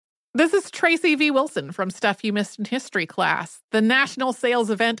This is Tracy V. Wilson from Stuff You Missed in History class. The national sales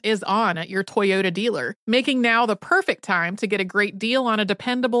event is on at your Toyota dealer, making now the perfect time to get a great deal on a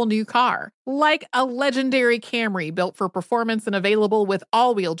dependable new car. Like a legendary Camry built for performance and available with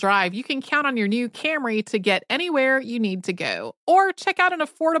all-wheel drive, you can count on your new Camry to get anywhere you need to go. Or check out an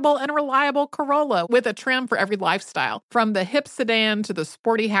affordable and reliable Corolla with a trim for every lifestyle. From the hip sedan to the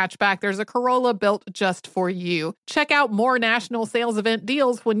sporty hatchback, there's a Corolla built just for you. Check out more national sales event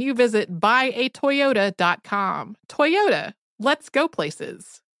deals when you visit buyatoyota.com. Toyota, let's go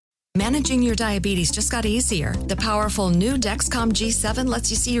places. Managing your diabetes just got easier. The powerful new Dexcom G7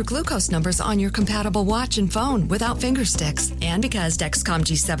 lets you see your glucose numbers on your compatible watch and phone without finger sticks. And because Dexcom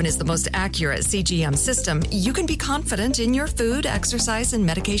G7 is the most accurate CGM system, you can be confident in your food, exercise, and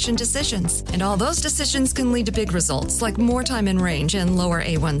medication decisions. And all those decisions can lead to big results like more time in range and lower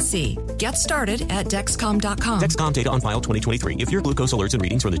A1C. Get started at Dexcom.com. Dexcom data on file 2023. If your glucose alerts and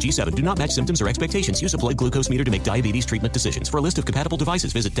readings from the G7 do not match symptoms or expectations, use a blood glucose meter to make diabetes treatment decisions. For a list of compatible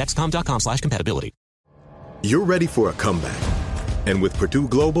devices, visit Dexcom.com/compatibility. You're ready for a comeback. And with Purdue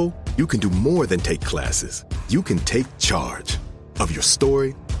Global, you can do more than take classes. You can take charge of your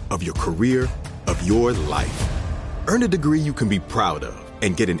story, of your career, of your life. Earn a degree you can be proud of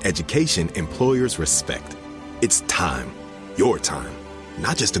and get an education employers respect. It's time, your time,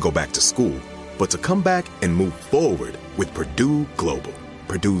 not just to go back to school, but to come back and move forward with Purdue Global,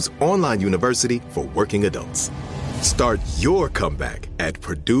 Purdue's online university for working adults. Start your comeback at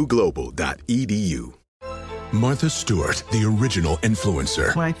purdueglobal.edu. Martha Stewart, the original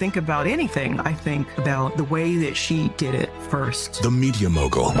influencer. When I think about anything, I think about the way that she did it first. The media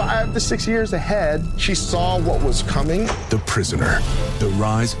mogul. 5 to 6 years ahead, she saw what was coming. The prisoner. The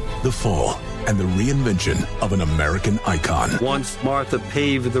rise, the fall, and the reinvention of an American icon. Once Martha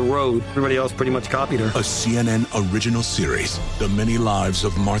paved the road, everybody else pretty much copied her. A CNN original series, The Many Lives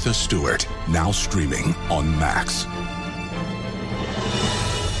of Martha Stewart, now streaming on Max.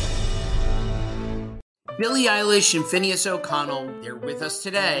 Billie Eilish and Phineas O'Connell, they're with us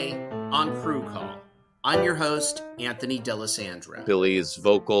today on Crew Call. I'm your host, Anthony D'Alessandro. Billie's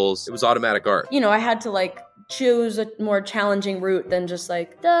vocals, it was automatic art. You know, I had to choose a more challenging route than just da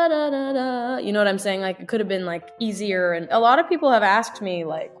da da da. You know what I'm saying? It could have been easier. And a lot of people have asked me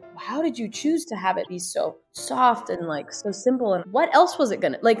how did you choose to have it be so soft and so simple? And what else was it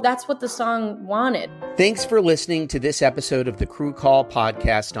gonna that's what the song wanted. Thanks for listening to this episode of the Crew Call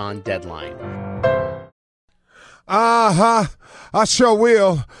podcast on Deadline. I sure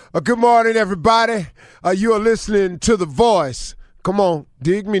will. Good morning, everybody. You are listening to The Voice. Come on,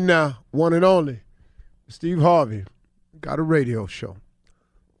 dig me now, one and only. Steve Harvey, got a radio show.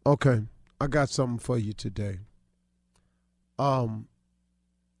 Okay, I got something for you today. I'm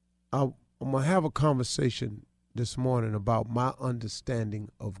going to have a conversation this morning about my understanding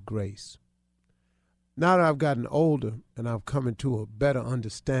of grace. Now that I've gotten older and I've come into a better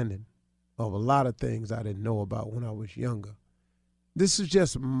understanding of a lot of things I didn't know about when I was younger, this is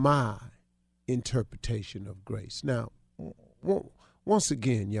just my interpretation of grace. Now, once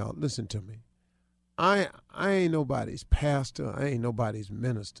again, y'all, listen to me. I ain't nobody's pastor. I ain't nobody's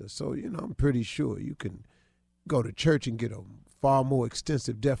minister. So, I'm pretty sure you can go to church and get a far more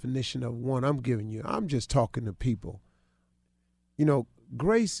extensive definition of one I'm giving you. I'm just talking to people.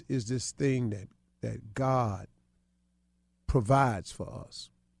 Grace is this thing that God provides for us.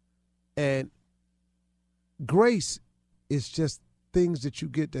 And grace is just things that you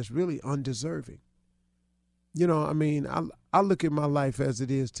get that's really undeserving. I look at my life as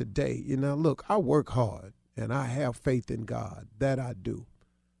it is today. Look, I work hard and I have faith in God. That I do.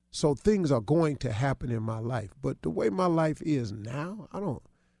 So things are going to happen in my life. But the way my life is now, I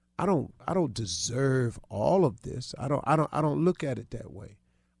don't deserve all of this. I don't look at it that way.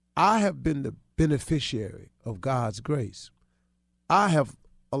 I have been the beneficiary of God's grace. I have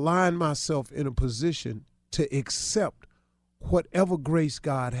aligned myself in a position to accept whatever grace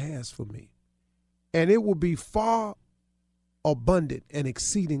God has for me. And it will be far abundant and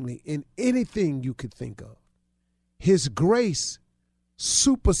exceedingly in anything you could think of. His grace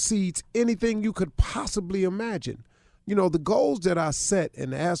supersedes anything you could possibly imagine. The goals that I set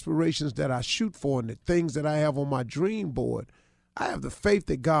and the aspirations that I shoot for and the things that I have on my dream board, I have the faith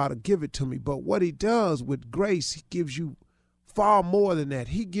that God will give it to me. But what he does with grace, he gives you far more than that.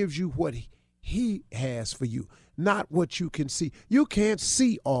 He gives you what he has for you, not what you can see. You can't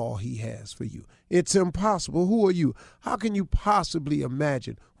see all he has for you. It's impossible. Who are you? How can you possibly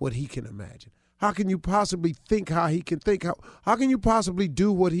imagine what he can imagine? How can you possibly think how he can think? How can you possibly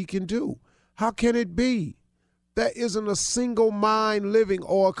do what he can do? How can it be? There isn't a single mind living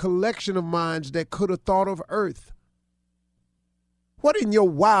or a collection of minds that could have thought of earth What in your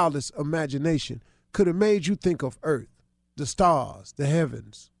wildest imagination could have made you think of Earth, the stars, the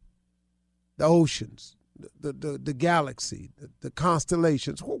heavens, the oceans, the galaxy, the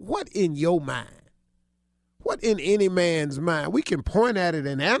constellations? What in your mind? What in any man's mind? We can point at it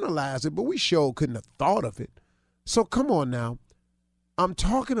and analyze it, but we sure couldn't have thought of it. So come on now. I'm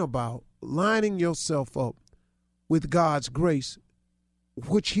talking about lining yourself up with God's grace,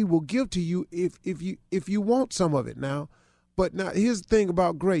 which he will give to you if you want some of it now. But now here's the thing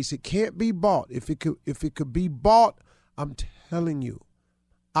about grace. It can't be bought. If it could be bought, I'm telling you,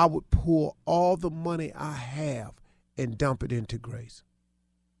 I would pour all the money I have and dump it into grace.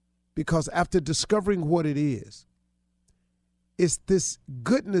 Because after discovering what it is, it's this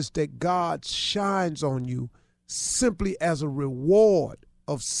goodness that God shines on you simply as a reward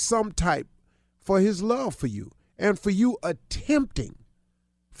of some type for his love for you and for you attempting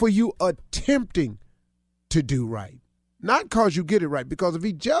to do right. Not because you get it right, because if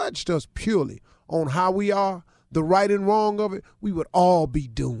he judged us purely on how we are, the right and wrong of it, we would all be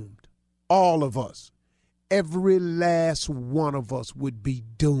doomed. All of us. Every last one of us would be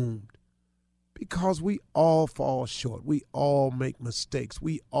doomed. Because we all fall short. We all make mistakes.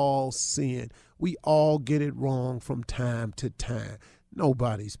 We all sin. We all get it wrong from time to time.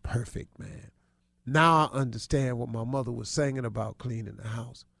 Nobody's perfect, man. Now I understand what my mother was singing about cleaning the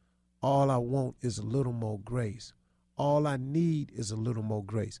house. All I want is a little more grace. All I need is a little more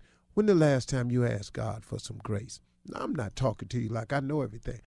grace. When the last time you asked God for some grace? Now, I'm not talking to you like I know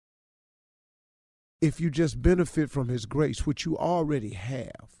everything. If you just benefit from his grace, which you already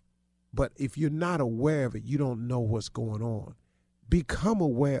have, but if you're not aware of it, you don't know what's going on. Become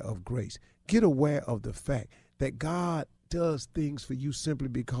aware of grace. Get aware of the fact that God does things for you simply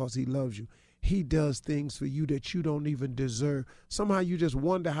because he loves you. He does things for you that you don't even deserve. Somehow you just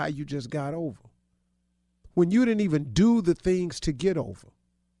wonder how you just got over. When you didn't even do the things to get over.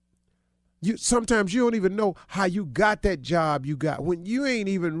 Sometimes you don't even know how you got that job you got. When you ain't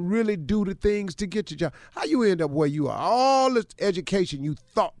even really do the things to get your job. How you end up where you are. All this education you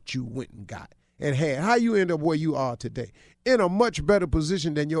thought you went and got and had. How you end up where you are today. In a much better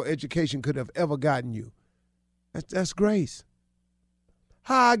position than your education could have ever gotten you. That's grace.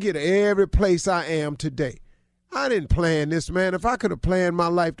 How I get every place I am today. I didn't plan this, man. If I could have planned my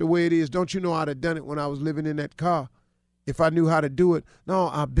life the way it is, don't you know I'd have done it when I was living in that car? If I knew how to do it. No,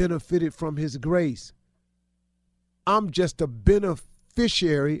 I benefited from his grace. I'm just a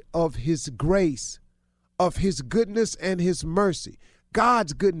beneficiary of his grace, of his goodness and his mercy.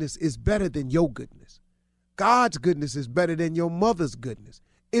 God's goodness is better than your goodness. God's goodness is better than your mother's goodness.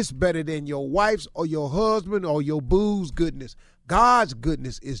 It's better than your wife's or your husband or your boo's goodness. God's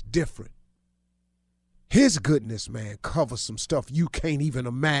goodness is different. His goodness, man, covers some stuff you can't even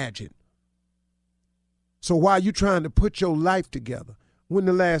imagine. So while you're trying to put your life together, when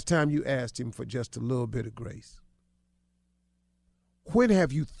the last time you asked him for just a little bit of grace? When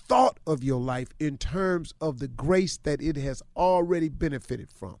have you thought of your life in terms of the grace that it has already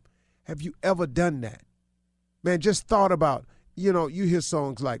benefited from? Have you ever done that? Man, just thought about, you hear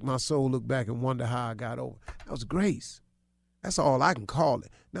songs like My Soul Look Back and Wonder How I Got Over. That was grace. That's all I can call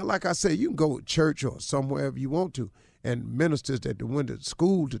it. Now, like I said, you can go to church or somewhere if you want to, and ministers that went to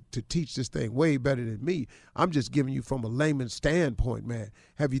school to teach this thing way better than me. I'm just giving you from a layman's standpoint, man.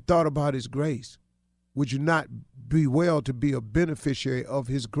 Have you thought about his grace? Would you not be well to be a beneficiary of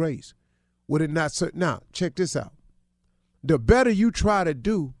his grace? Would it not? Now, check this out. The better you try to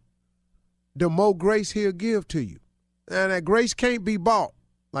do, the more grace he'll give to you. And that grace can't be bought.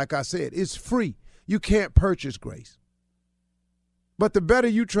 Like I said, it's free. You can't purchase grace. But the better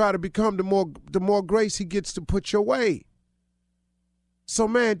you try to become, the more grace he gets to put your way. So,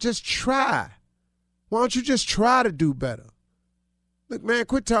 man, just try. Why don't you just try to do better? Look, man,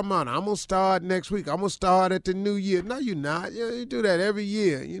 quit talking about I'm going to start next week. I'm going to start at the new year. No, you're not. You do that every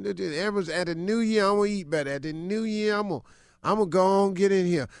year. Everyone's at the new year, I'm going to eat better. At the new year, I'm going to go on, get in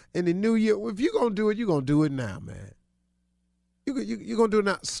here. In the new year, if you're going to do it, you're going to do it now, man. You're going to do it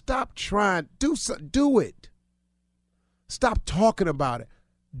now. Stop trying. Do it. Stop talking about it.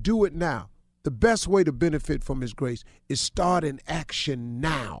 Do it now. The best way to benefit from his grace is start in action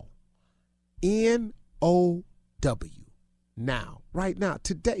now. N-O-W. Now. Right now.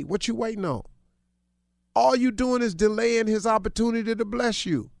 Today. What you waiting on? All you doing is delaying his opportunity to bless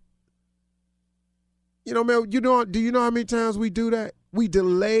you. Man, do you know how many times we do that? We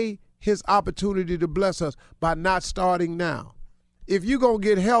delay his opportunity to bless us by not starting now. If you're going to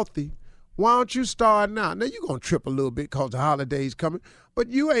get healthy, why don't you start now? Now, you're going to trip a little bit because the holiday's coming, but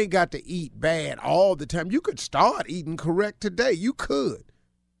you ain't got to eat bad all the time. You could start eating correct today. You could.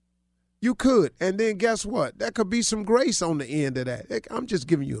 You could. And then guess what? There could be some grace on the end of that. I'm just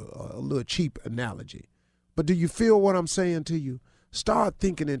giving you a little cheap analogy. But do you feel what I'm saying to you? Start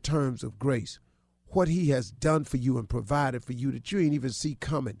thinking in terms of grace. What he has done for you and provided for you that you ain't even see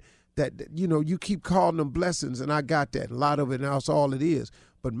coming. That, you know, you keep calling them blessings, and I got that. A lot of it, and that's all it is.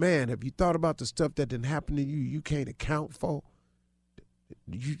 But, man, have you thought about the stuff that didn't happen to you you can't account for?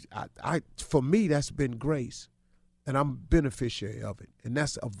 For me, that's been grace. And I'm a beneficiary of it. And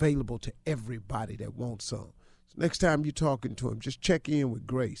that's available to everybody that wants some. So next time you're talking to him, just check in with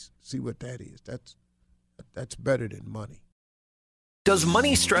grace. See what that is. That's better than money. Does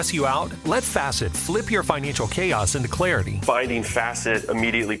money stress you out? Let Facet flip your financial chaos into clarity. Finding Facet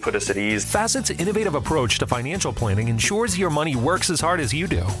immediately put us at ease. Facet's innovative approach to financial planning ensures your money works as hard as you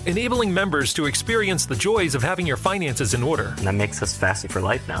do, enabling members to experience the joys of having your finances in order. And that makes us Facet for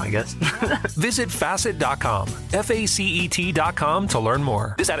life now, I guess. Visit Facet.com, FACET.com to learn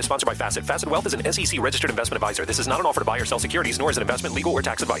more. This ad is sponsored by Facet. Facet Wealth is an SEC registered investment advisor. This is not an offer to buy or sell securities, nor is it investment, legal, or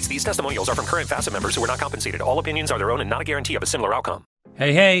tax advice. These testimonials are from current Facet members who are not compensated. All opinions are their own and not a guarantee of a similar outcome.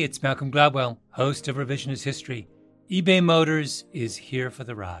 Hey, it's Malcolm Gladwell, host of Revisionist History. eBay Motors is here for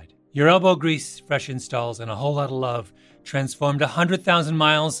the ride. Your elbow grease, fresh installs, and a whole lot of love transformed 100,000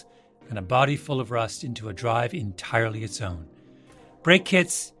 miles and a body full of rust into a drive entirely its own. Brake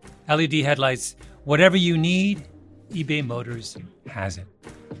kits, LED headlights, whatever you need, eBay Motors has it.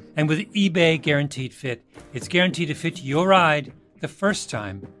 And with eBay Guaranteed Fit, it's guaranteed to fit your ride the first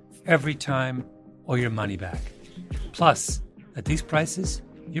time, every time, or your money back. Plus, at these prices,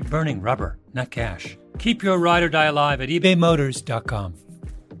 you're burning rubber, not cash. Keep your ride or die alive at ebaymotors.com.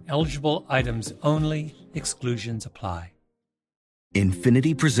 Eligible items only. Exclusions apply.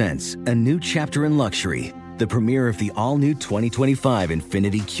 Infiniti presents a new chapter in luxury. The premiere of the all-new 2025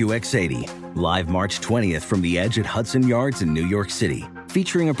 Infiniti QX80. Live March 20th from the Edge at Hudson Yards in New York City.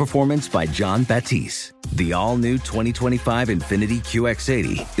 Featuring a performance by John Batiste. The all-new 2025 Infiniti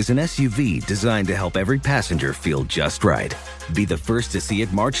QX80 is an SUV designed to help every passenger feel just right. Be the first to see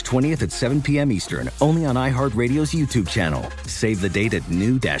it March 20th at 7 p.m. Eastern, only on iHeartRadio's YouTube channel. Save the date at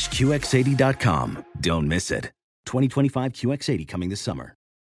new-QX80.com. Don't miss it. 2025 QX80 coming this summer.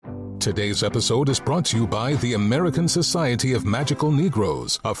 Today's episode is brought to you by the American Society of Magical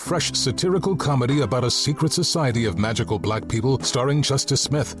Negroes, a fresh satirical comedy about a secret society of magical black people starring Justice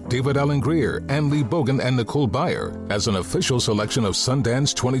Smith, David Allen Greer, Ann Lee Bogan, and Nicole Byer. As an official selection of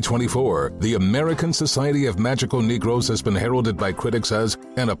Sundance 2024, the American Society of Magical Negroes has been heralded by critics as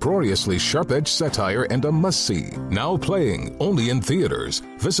an uproariously sharp-edged satire and a must-see. Now playing only in theaters.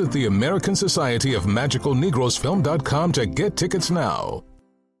 Visit the American Society of Magical Negroes Film.com to get tickets now.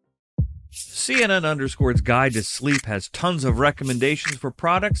 CNN_'s Guide to Sleep has tons of recommendations for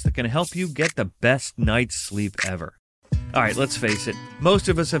products that can help you get the best night's sleep ever. All right, let's face it, most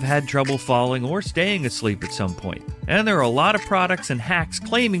of us have had trouble falling or staying asleep at some point, and there are a lot of products and hacks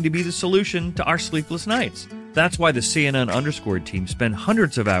claiming to be the solution to our sleepless nights. That's why the CNN_ team spend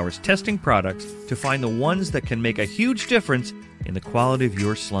hundreds of hours testing products to find the ones that can make a huge difference in the quality of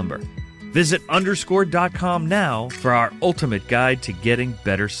your slumber. Visit underscore.com now for our ultimate guide to getting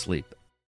better sleep.